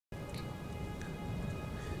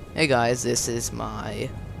Hey guys, this is my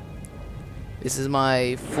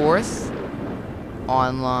fourth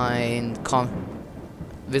online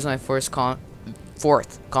this is my fourth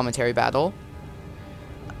commentary battle.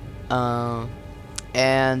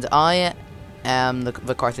 And I am the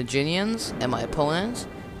Carthaginians, and my opponent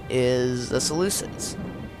is the Seleucids.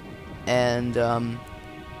 And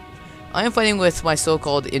I am fighting with my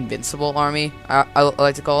so-called Invincible Army, I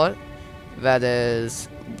like to call it. That is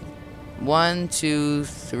 1, 2,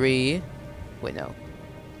 3. Wait, no.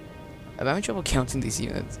 I'm having trouble counting these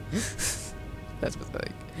units. That's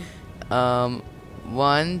pathetic. 1,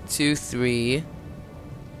 2, 3,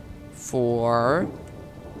 4,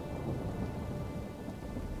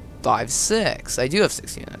 5, 6. I do have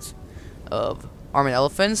 6 units of armored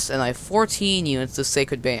elephants, and I have 14 units of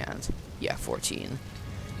sacred band. Yeah, 14.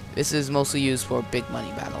 This is mostly used for big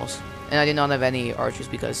money battles. And I did not have any archers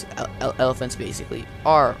because elephants basically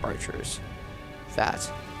are archers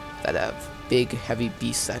that have big, heavy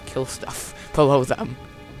beasts that kill stuff below them.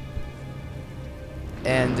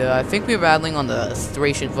 And I think we're battling on the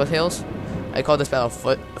Thracian foothills. I call this battle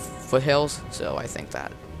foothills, so I think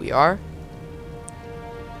that we are.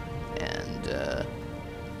 And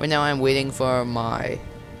right now I'm waiting for my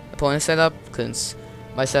opponent's setup, because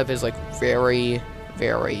my setup is like very,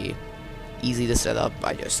 very easy to set up.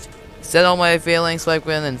 I just set all my phalanx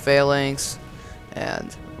pikemen and phalanx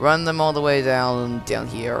and run them all the way down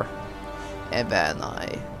here, and then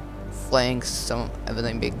I flank some, and then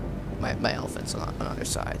I make my elephants on the other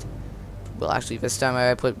side. Well, actually this time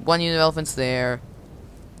I put 1 unit of elephants there,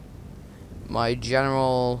 my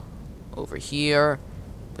general over here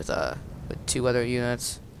with 2 other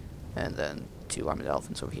units, and then 2 armored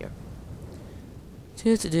elephants over here.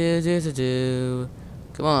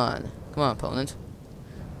 Come on, opponent.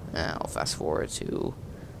 Now I'll fast forward to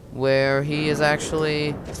where he is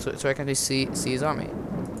actually, so I can actually see his army.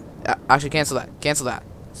 Actually, cancel that.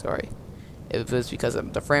 Sorry, it was because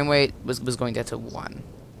the frame rate was going down to 1,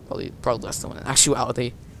 probably less than 1 in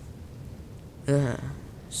actuality.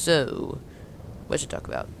 So, what should I talk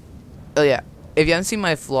about? Oh yeah, if you haven't seen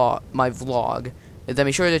my vlog, then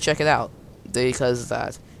be sure to check it out, because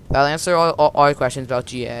that'll answer all your questions about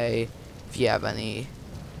GA if you have any.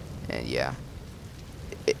 And yeah,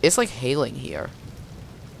 it's like hailing here.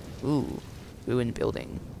 Ooh, ruined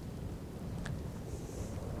building.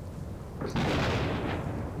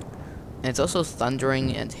 And it's also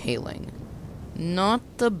thundering and hailing. Not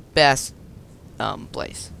the best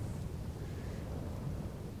place.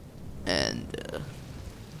 And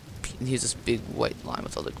here's this big white line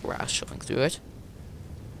with all the grass showing through it.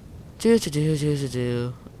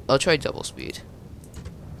 I'll try double speed.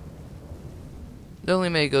 It only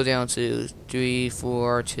may go down to 3,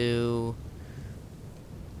 4, 2.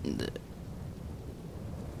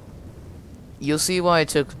 You'll see why it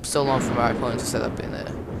took so long for my opponent to set up in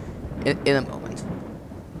a moment.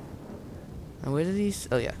 And where did these?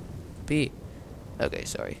 Oh yeah, B. Okay,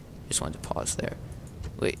 sorry. Just wanted to pause there.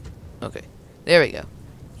 Wait. Okay, there we go.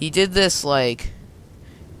 He did this like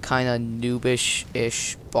kind of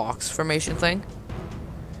noobish-ish box formation thing,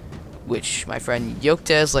 which my friend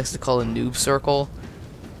Yoktes likes to call a noob circle.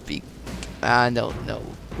 I don't know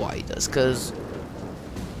why he does, because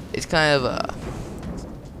it's kind of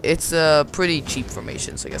it's a pretty cheap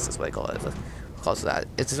formation, so I guess that's what I call it. Calls that.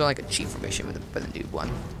 It's sort of like a cheap formation but a noob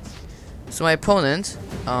one. So my opponent,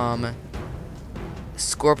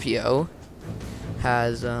 Scorpio,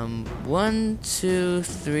 has 1, 2,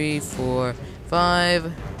 3, 4,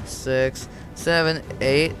 5, 6, 7,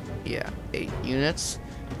 8. Yeah, 8 units.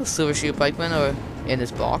 Silver Shield pikemen are in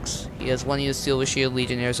this box. He has 1 unit of Silver Shield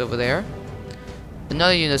Legionnaires over there.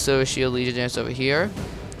 Another unit of Silver Shield Legionnaires over here.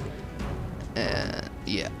 And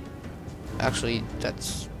yeah, actually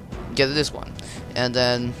that's this one. And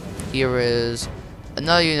then here is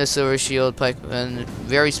another unit of Silver Shield pikemen,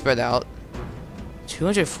 very spread out.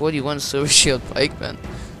 241 Silver Shield pikemen.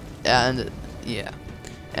 And yeah.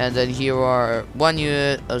 And then here are 1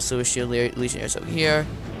 unit of Silver Shield Legionnaires over here,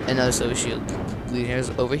 another Silver Shield Legionnaires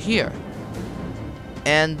over here.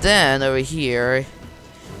 And then over here,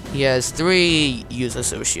 he has 3 units of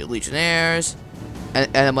Silver Shield Legionnaires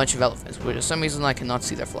and a bunch of elephants, but for some reason I cannot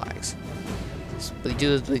see their flags. But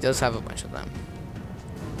he does have a bunch of them.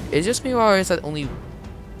 It's just me, or is that only?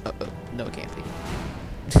 No, it can't be.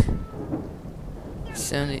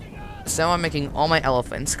 So I'm making all my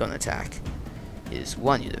elephants go and attack. Is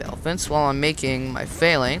 1 unit of elephants, while I'm making my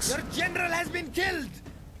phalanx. Your general has been killed.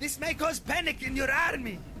 This may cause panic in your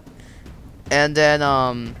army. And then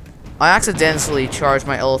I accidentally charged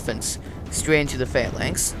my elephants straight into the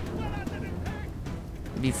phalanx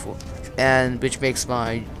before, and which makes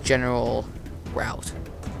my general rout.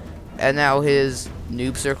 And now his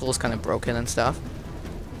noob circle is kind of broken and stuff.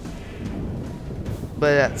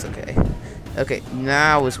 But that's okay. Okay,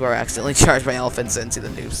 now is where I accidentally charged my elephants into the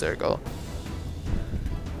noob circle.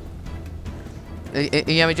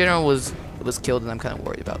 Yeah, my general was killed, and I'm kind of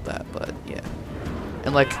worried about that. But yeah,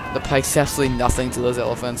 and like the pike's absolutely nothing to those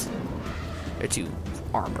elephants. They're too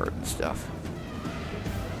armored and stuff.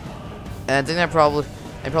 And I think that probably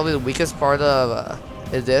the weakest part of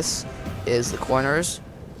this is the corners.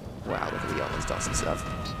 Wow, look at the elephants tossing stuff.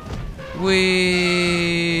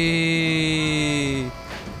 Whee!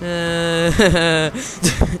 I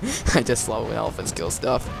just love when elephants kill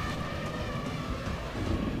stuff.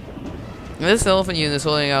 And this elephant unit is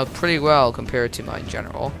holding out pretty well compared to my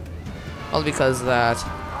general. All because that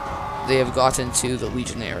they have gotten to the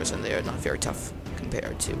legionnaires and they are not very tough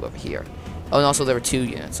compared to over here. Oh, and also there were 2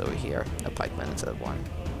 units over here, a pikeman instead of 1.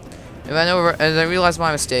 And I realized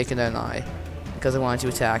my mistake, and then because I wanted to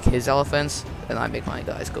attack his elephants, then I make my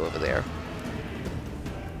guys go over there.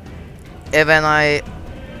 And then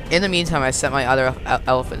in the meantime, I set my other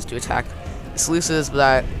elephants to attack the Seleucids, but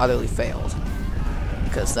I utterly failed.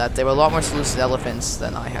 Because there were a lot more Seleucid elephants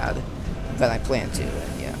than I planned to,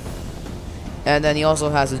 and yeah. And then he also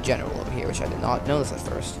has his general over here, which I did not notice at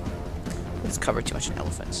first. It's covered too much in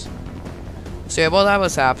elephants. So yeah, while that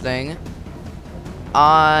was happening,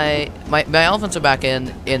 my elephants are back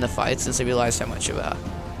in the fight since I realized how much of a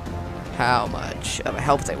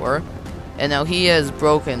help they were. And now he has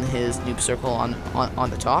broken his noob circle on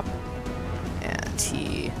the top, and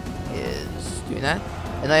he is doing that.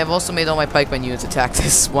 And I have also made all my pikemen units attack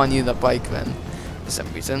this 1 unit of pikemen for some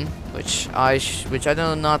reason, which I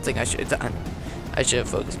do not think I should have done. I should have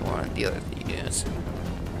focused more on the other units.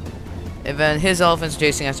 And then his elephants are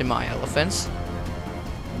chasing after my elephants,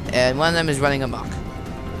 and one of them is running amok.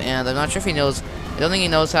 And I'm not sure if he knows. I don't think he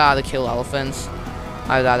knows how to kill elephants.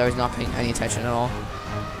 Either that, or he's not paying any attention at all.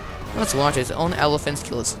 Let's watch his own elephants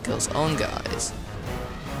kill his own guys.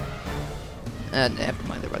 And never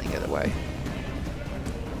mind, they're running the other way.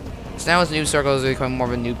 So now his noob circle is becoming more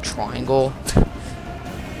of a noob triangle.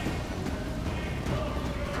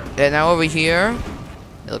 And now over here,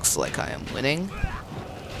 it looks like I am winning.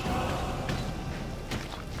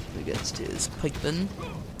 Against his pikemen.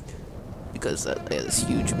 Because they have this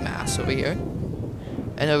huge mass over here.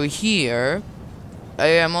 And over here, I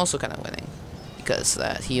am also kind of winning. Because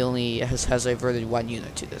he only has diverted 1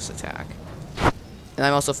 unit to this attack. And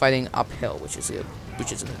I'm also fighting uphill, which is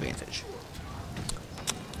an advantage.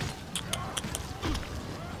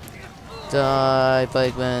 Die,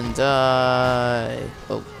 pikemen, die!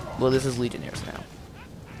 Oh, well, this is legionnaires now.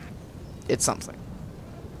 It's something.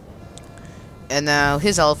 And now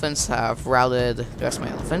his elephants have routed the rest of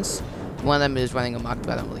my elephants. One of them is running amok,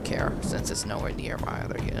 but I don't really care since it's nowhere near my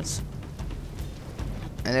other units.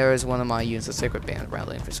 And there is one of my units, a Sacred Band,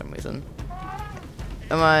 routing for some reason.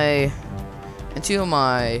 And 2 of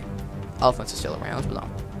my elephants are still around,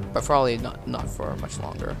 but probably not for much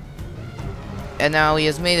longer. And now he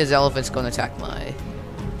has made his elephants go and attack my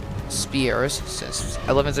spears, since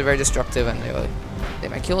elephants are very destructive and they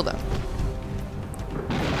might kill them.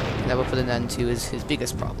 And that will put an end to his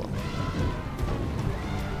biggest problem.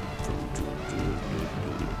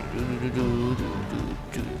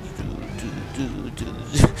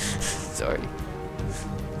 Sorry.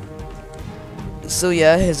 So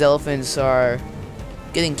yeah, his elephants are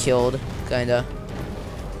getting killed, kinda.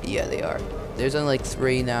 Yeah, they are. There's only like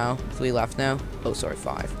 3 left now. Oh, sorry,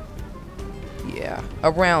 5. Yeah,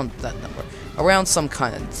 around that number. Around some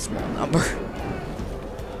kind of small number.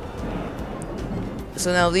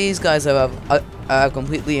 So now these guys have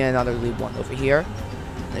completely and utterly won over here.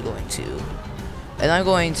 And I'm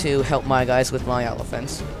going to help my guys with my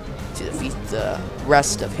elephants to defeat the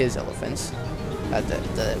rest of his elephants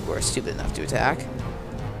that were stupid enough to attack.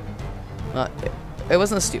 It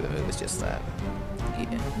wasn't a stupid move, it was just that.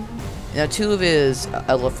 Yeah. Now 2 of his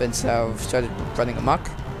elephants have started running amok,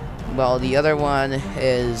 while the other one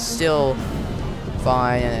is still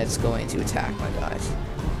fine and it's going to attack my guys.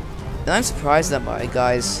 And I'm surprised that my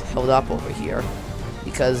guys held up over here,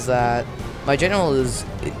 because my general is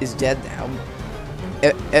dead now.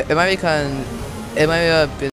 It might have been